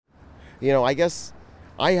I guess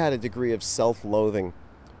I had a degree of self-loathing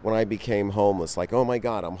when I became homeless. Like, oh my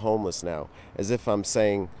God, I'm homeless now. As if I'm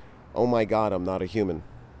saying, oh my God, I'm not a human.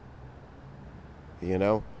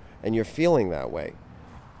 And you're feeling that way.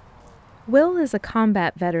 Will is a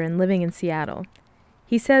combat veteran living in Seattle.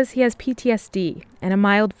 He says he has PTSD and a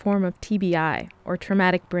mild form of TBI, or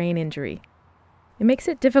traumatic brain injury. It makes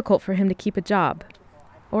it difficult for him to keep a job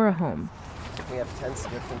or a home. We have tents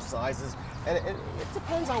of different sizes, and it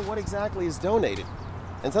depends on what exactly is donated.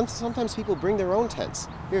 And sometimes people bring their own tents.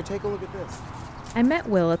 Here, take a look at this. I met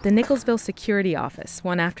Will at the Nicklesville security office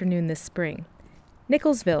one afternoon this spring.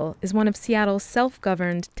 Nicklesville is one of Seattle's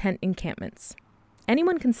self-governed tent encampments.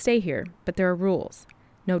 Anyone can stay here, but there are rules.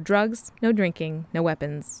 No drugs, no drinking, no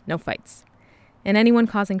weapons, no fights. And anyone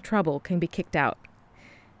causing trouble can be kicked out.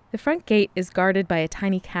 The front gate is guarded by a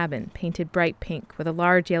tiny cabin painted bright pink with a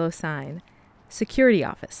large yellow sign. Security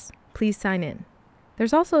office. Please sign in.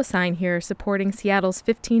 There's also a sign here supporting Seattle's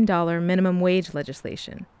 $15 minimum wage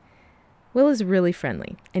legislation. Will is really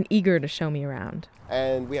friendly and eager to show me around.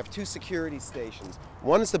 And we have 2 security stations.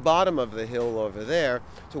 One is the bottom of the hill over there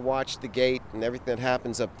to watch the gate and everything that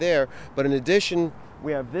happens up there. But in addition,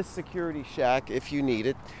 we have this security shack if you need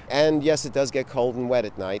it. And yes, it does get cold and wet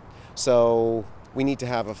at night. So we need to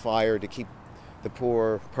have a fire to keep the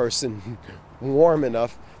poor person warm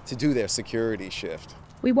enough to do their security shift.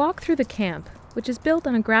 We walk through the camp, which is built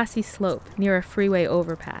on a grassy slope near a freeway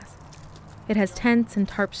overpass. It has tents and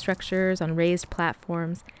tarp structures on raised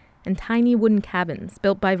platforms and tiny wooden cabins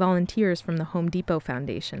built by volunteers from the Home Depot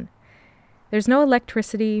Foundation. There's no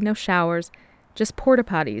electricity, no showers, just porta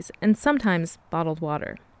potties and sometimes bottled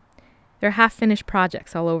water. There are half-finished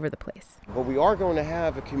projects all over the place. But we are going to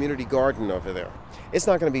have a community garden over there. It's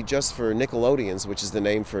not going to be just for Nickelodeons, which is the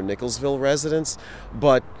name for Nicklesville residents,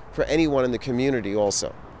 but for anyone in the community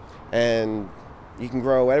also. And you can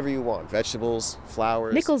grow whatever you want, vegetables,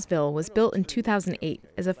 flowers. Nicklesville was built in 2008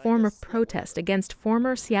 as a form of protest against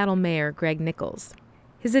former Seattle Mayor Greg Nickels.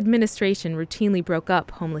 His administration routinely broke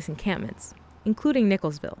up homeless encampments, including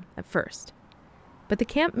Nicklesville at first. But the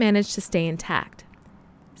camp managed to stay intact.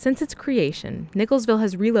 Since its creation, Nicklesville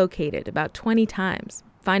has relocated about 20 times,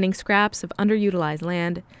 finding scraps of underutilized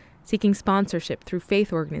land, seeking sponsorship through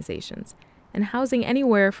faith organizations, and housing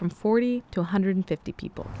anywhere from 40 to 150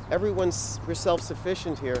 people. We're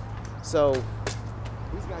self-sufficient here, so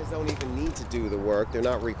these guys don't even need to do the work. They're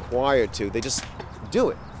not required to. They just do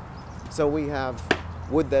it. So we have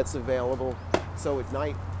wood that's available, so at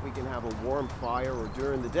night we can have a warm fire, or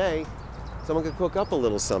during the day, someone can cook up a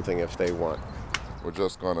little something if they want. We're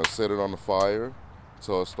just gonna set it on the fire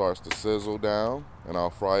until it starts to sizzle down, and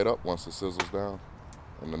I'll fry it up once it sizzles down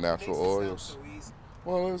in the natural oils.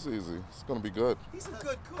 Well, it's easy. It's gonna be good. He's a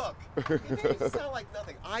good cook. It makes it sound like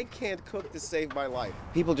nothing. I can't cook to save my life.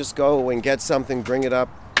 People just go and get something, bring it up.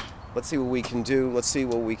 Let's see what we can do. Let's see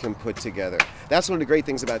what we can put together. That's one of the great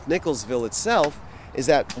things about Nicklesville itself, is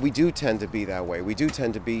that we do tend to be that way. We do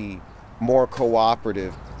tend to be more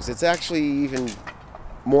cooperative. It's actually even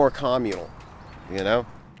more communal,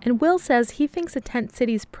 And Will says he thinks a tent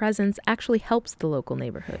city's presence actually helps the local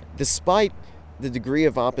neighborhood. Despite the degree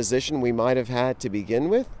of opposition we might have had to begin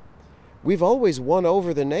with, we've always won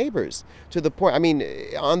over the neighbors to the point,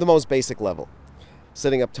 on the most basic level.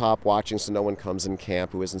 Sitting up top watching so no one comes in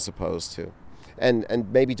camp who isn't supposed to. And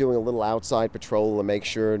maybe doing a little outside patrol to make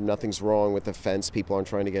sure nothing's wrong with the fence, people aren't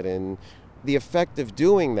trying to get in. The effect of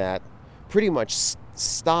doing that pretty much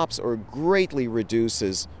stops or greatly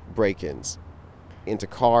reduces break-ins into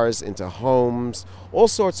cars, into homes, all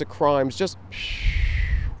sorts of crimes just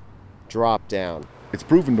drop down. It's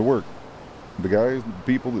proven to work. The guys, the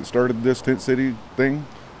people that started this tent city thing,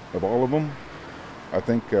 of all of them, I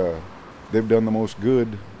think they've done the most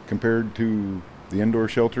good compared to the indoor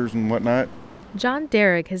shelters and whatnot. John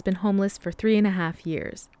Derrick has been homeless for 3.5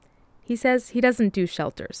 years. He says he doesn't do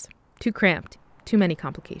shelters. Too cramped, too many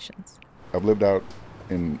complications. I've lived out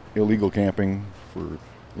in illegal camping for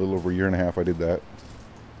a little over a year and a half. I did that.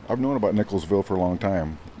 I've known about Nicklesville for a long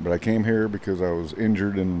time, but I came here because I was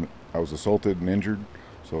injured and I was assaulted and injured,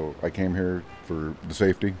 so I came here for the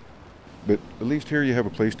safety. But at least here you have a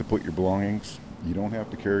place to put your belongings. You don't have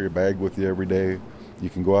to carry a bag with you every day. You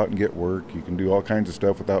can go out and get work. You can do all kinds of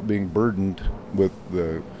stuff without being burdened with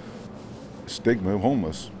the stigma of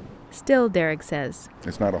homeless. Still, Derrick says,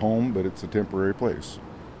 it's not a home, but it's a temporary place.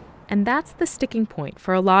 And that's the sticking point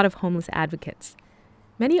for a lot of homeless advocates.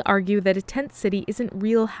 Many argue that a tent city isn't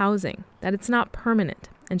real housing, that it's not permanent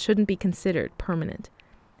and shouldn't be considered permanent.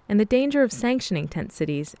 And the danger of sanctioning tent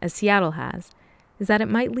cities, as Seattle has, is that it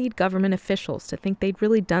might lead government officials to think they'd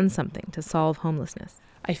really done something to solve homelessness.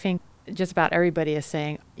 I think just about everybody is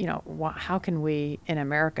saying, how can we in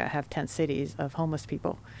America have tent cities of homeless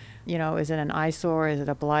people? Is it an eyesore? Is it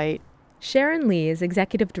a blight? Sharon Lee is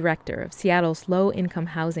executive director of Seattle's Low Income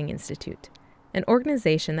Housing Institute, an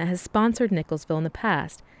organization that has sponsored Nicklesville in the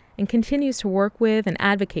past and continues to work with and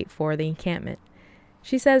advocate for the encampment.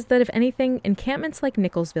 She says that if anything, encampments like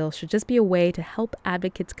Nicklesville should just be a way to help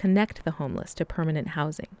advocates connect the homeless to permanent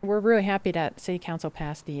housing. We're really happy that City Council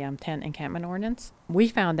passed the tent encampment ordinance. We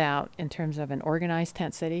found out in terms of an organized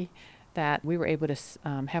tent city that we were able to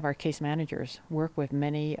have our case managers work with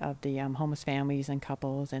many of the homeless families and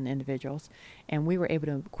couples and individuals, and we were able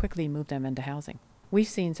to quickly move them into housing. We've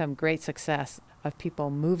seen some great success of people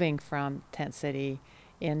moving from tent city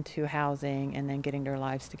into housing and then getting their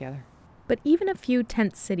lives together. But even a few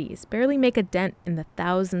tent cities barely make a dent in the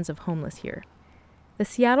thousands of homeless here. The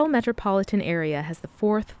Seattle metropolitan area has the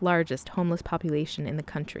fourth largest homeless population in the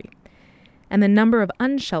country, and the number of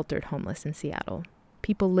unsheltered homeless in Seattle,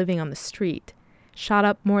 people living on the street, shot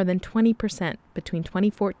up more than 20% between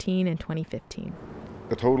 2014 and 2015.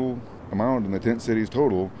 The total amount in the tent cities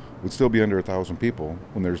total would still be under 1,000 people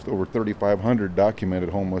when there's over 3,500 documented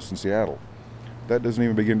homeless in Seattle. That doesn't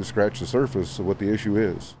even begin to scratch the surface of what the issue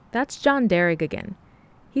is. That's John Derrig again.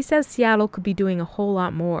 He says Seattle could be doing a whole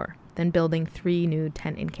lot more than building 3 new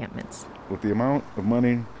tent encampments. With the amount of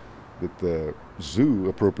money that the zoo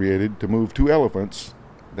appropriated to move 2 elephants,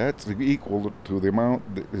 that's equal to the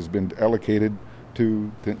amount that has been allocated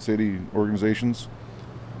to tent city organizations.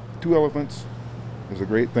 2 elephants is a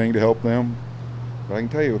great thing to help them. But I can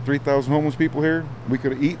tell you, with 3,000 homeless people here, we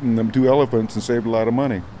could have eaten them 2 elephants and saved a lot of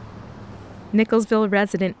money. Nicklesville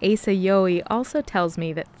resident Asa Yohe also tells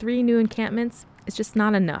me that 3 new encampments is just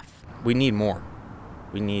not enough. We need more.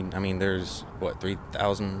 There's,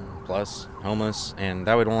 3,000 plus homeless, and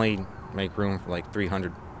that would only make room for like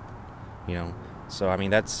 300, So,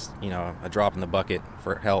 that's, a drop in the bucket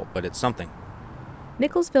for help, but it's something.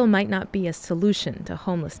 Nicklesville might not be a solution to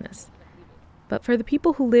homelessness, but for the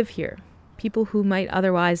people who live here, people who might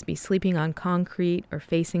otherwise be sleeping on concrete or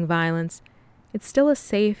facing violence, it's still a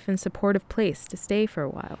safe and supportive place to stay for a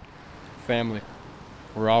while. Family.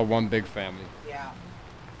 We're all one big family. Yeah.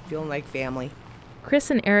 Feeling like family. Chris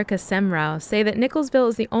and Erica Semrau say that Nicklesville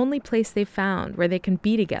is the only place they've found where they can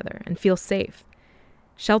be together and feel safe.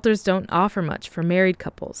 Shelters don't offer much for married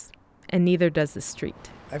couples, and neither does the street.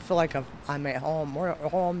 I feel like I'm at home, more at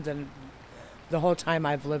home than the whole time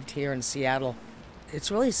I've lived here in Seattle.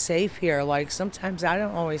 It's really safe here. Like, sometimes I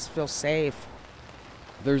don't always feel safe.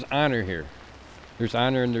 There's honor here. There's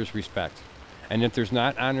honor and there's respect. And if there's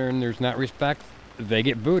not honor and there's not respect, they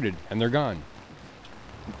get booted and they're gone.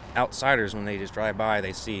 Outsiders, when they just drive by,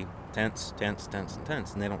 they see tents, and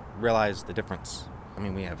they don't realize the difference.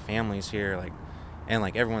 We have families here,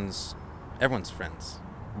 and everyone's friends.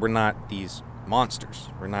 We're not these monsters.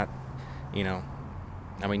 We're not, a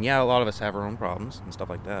lot of us have our own problems and stuff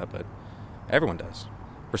like that, but everyone does.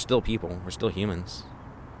 We're still people. We're still humans.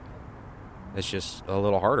 It's just a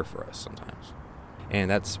little harder for us sometimes. And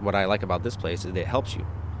that's what I like about this place, is it helps you.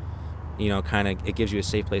 It gives you a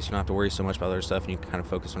safe place. You don't have to worry so much about other stuff, and you can kind of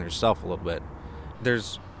focus on yourself a little bit.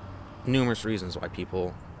 There's numerous reasons why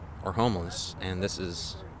people are homeless, and this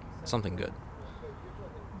is something good.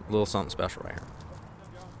 A little something special right here.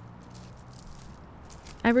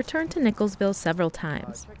 I returned to Nicklesville several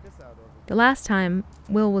times. The last time,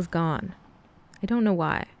 Will was gone. I don't know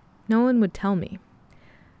why. No one would tell me.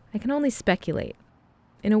 I can only speculate.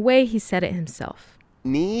 In a way, he said it himself.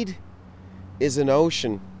 Need is an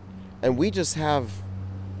ocean, and we just have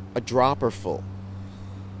a dropper full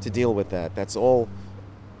to deal with that. That's all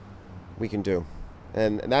we can do.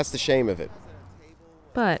 And that's the shame of it.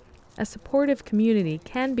 But a supportive community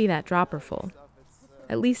can be that dropper full,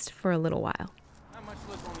 at least for a little while. Not much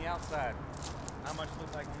looks on the outside. Not much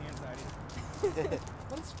looks like on the inside either.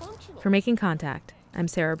 But it's functional. For Making Contact, I'm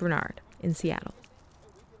Sara Bernard in Seattle.